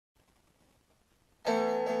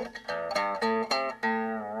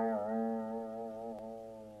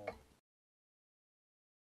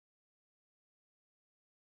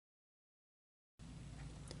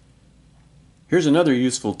Here's another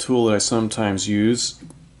useful tool that I sometimes use.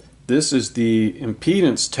 This is the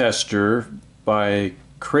impedance tester by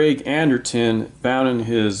Craig Anderton, found in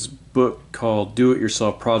his book called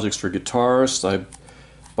Do-It-Yourself Projects for Guitarists. I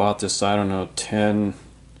bought this, I don't know, 10,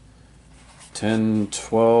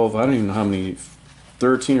 12, I don't even know how many,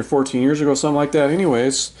 13 or 14 years ago, something like that.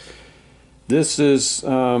 Anyways, this is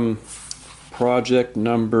project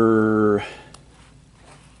number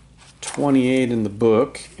 28 in the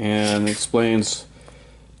book, and it explains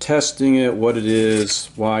testing it, what it is,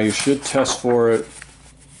 why you should test for it,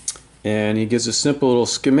 and he gives a simple little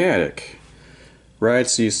schematic, right?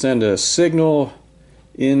 So you send a signal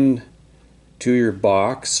in to your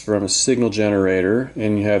box from a signal generator,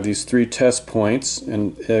 and you have these 3 test points,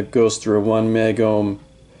 and it goes through a 1 megohm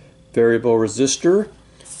variable resistor,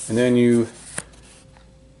 and then you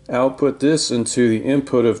output this into the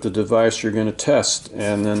input of the device you're going to test,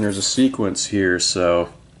 and then there's a sequence here. So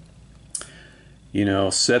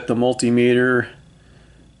set the multimeter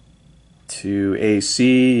to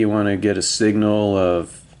AC. You want to get a signal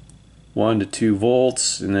of 1 to 2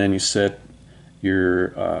 volts, and then you set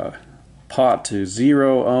your pot to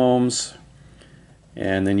 0 ohms,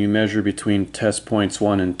 and then you measure between test points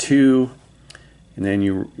 1 and 2, and then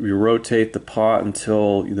you rotate the pot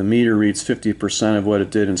until the meter reads 50% of what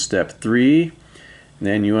it did in step 3, and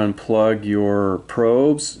then you unplug your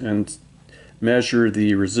probes and measure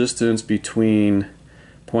the resistance between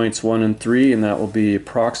points 1 and 3, and that will be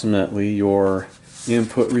approximately your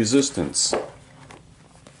input resistance.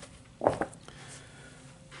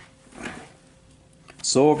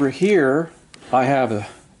 So over here I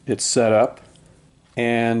have it set up,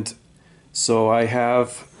 and so I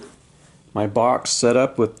have my box set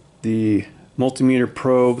up with the multimeter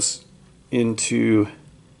probes into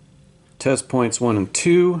test points 1 and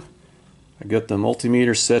 2. I got the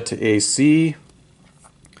multimeter set to AC.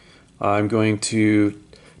 I'm going to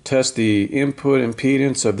test the input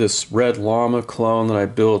impedance of this red llama clone that I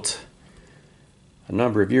built a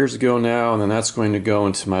number of years ago now, and then that's going to go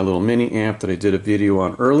into my little mini amp that I did a video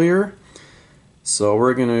on earlier. So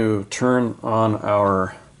we're going to turn on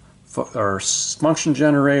our function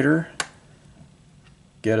generator,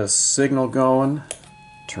 get a signal going,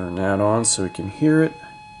 turn that on so we can hear it.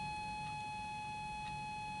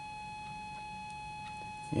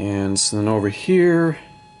 And so then over here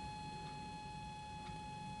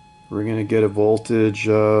we're going to get a voltage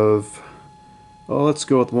of, let's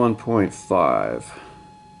go with 1.5.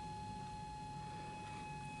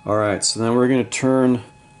 Alright, so then we're going to turn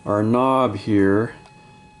our knob here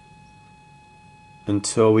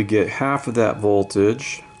until we get half of that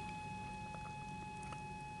voltage,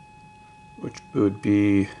 which would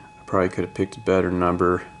be, I probably could have picked a better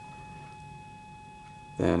number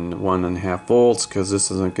than 1.5 volts, because this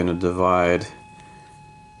isn't going to divide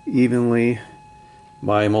evenly.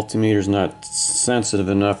 My multimeter is not sensitive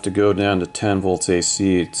enough to go down to 10 volts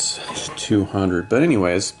AC, it's 200. But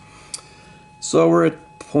anyways, so we're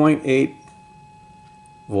at 0.8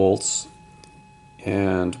 volts,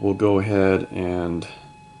 and we'll go ahead and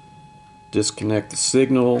disconnect the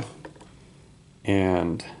signal,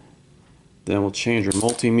 and then we'll change our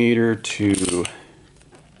multimeter to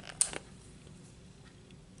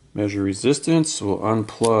measure resistance. We'll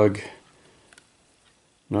unplug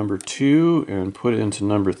number 2 and put it into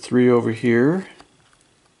number 3 over here.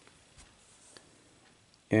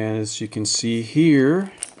 And as you can see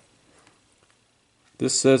here,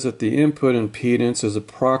 this says that the input impedance is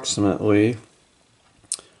approximately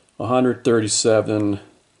 137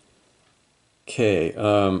 K.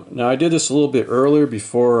 Now I did this a little bit earlier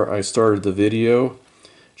before I started the video,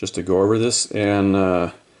 just to go over this, and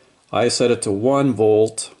I set it to 1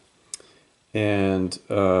 volt and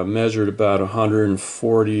measured about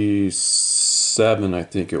 147, I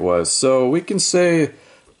think it was. So we can say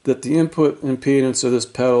that the input impedance of this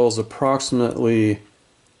pedal is approximately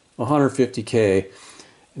 150 K.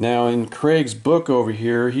 Now in Craig's book over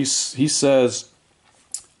here, he says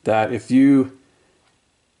that if you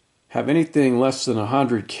have anything less than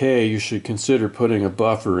 100 K, you should consider putting a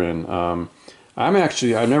buffer in.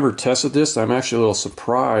 I've never tested this. I'm actually a little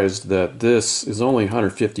surprised that this is only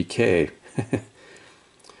 150 K.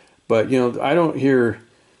 But I don't hear,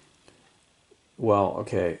 well,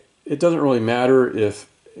 okay, it doesn't really matter if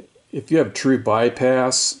you have true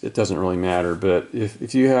bypass, it doesn't really matter. But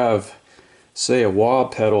if you have, say, a wah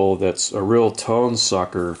pedal that's a real tone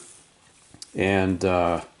sucker, and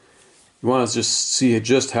you want to just see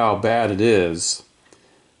just how bad it is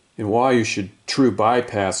and why you should true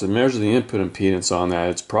bypass and measure the input impedance on that,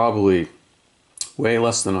 it's probably way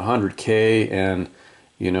less than 100K, and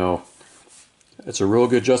it's a real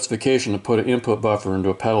good justification to put an input buffer into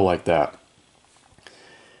a pedal like that.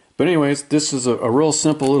 But anyways, this is a real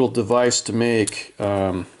simple little device to make.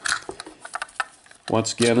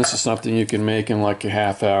 Once again, this is something you can make in like a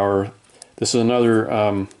half hour. This is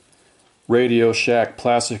another Radio Shack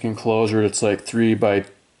plastic enclosure. It's like 3 by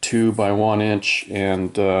 2 by 1 inch,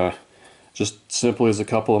 and just simply is a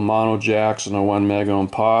couple of mono jacks and a 1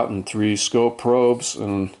 megohm pot and 3 scope probes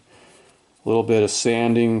and a little bit of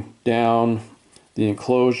sanding down the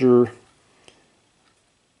enclosure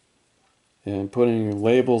and putting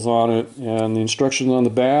labels on it and the instructions on the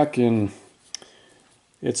back, and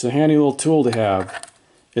it's a handy little tool to have.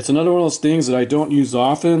 It's another one of those things that I don't use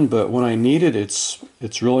often, but when I need it, it's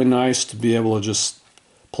really nice to be able to just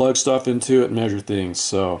plug stuff into it and measure things.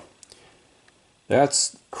 So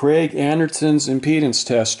that's Craig Anderton's impedance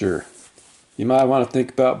tester. You might want to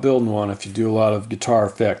think about building one if you do a lot of guitar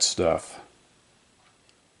effects stuff.